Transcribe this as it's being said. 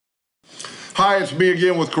Hi, it's me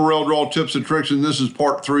again with Corel Draw Tips and Tricks, and this is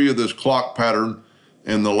part 3 of this clock pattern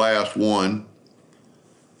and the last one.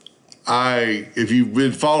 If you've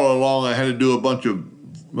been following along, I had to do a bunch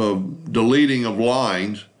of deleting of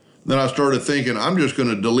lines. Then I started thinking, I'm just going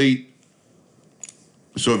to delete.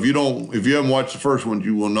 So if you haven't watched the first one,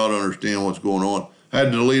 you will not understand what's going on. I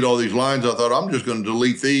had to delete all these lines. I thought, I'm just going to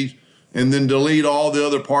delete these and then delete all the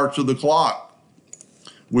other parts of the clock.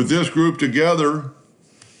 With this group together,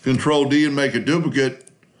 Control D and make a duplicate,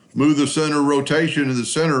 move the center rotation to the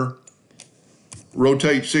center,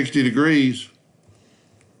 rotate 60 degrees.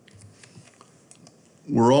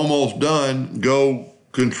 We're almost done. Go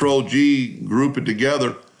Control G, group it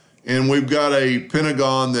together, and we've got a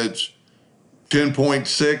pentagon that's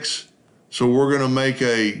 10.6. So we're going to make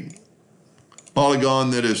a polygon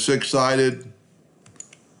that is 6-sided.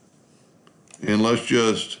 And we're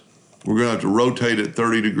going to have to rotate it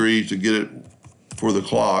 30 degrees to get it for the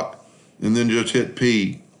clock, and then just hit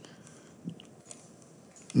P.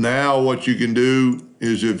 Now what you can do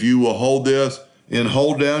is, if you will hold this and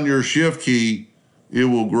hold down your shift key, it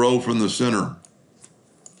will grow from the center.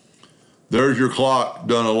 There's your clock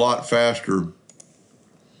done a lot faster,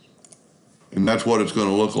 and that's what it's going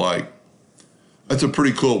to look like. That's a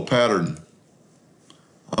pretty cool pattern.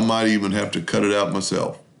 I might even have to cut it out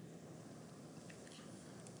myself.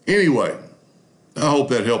 Anyway, I hope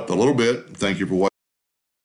that helped a little bit. Thank you for watching.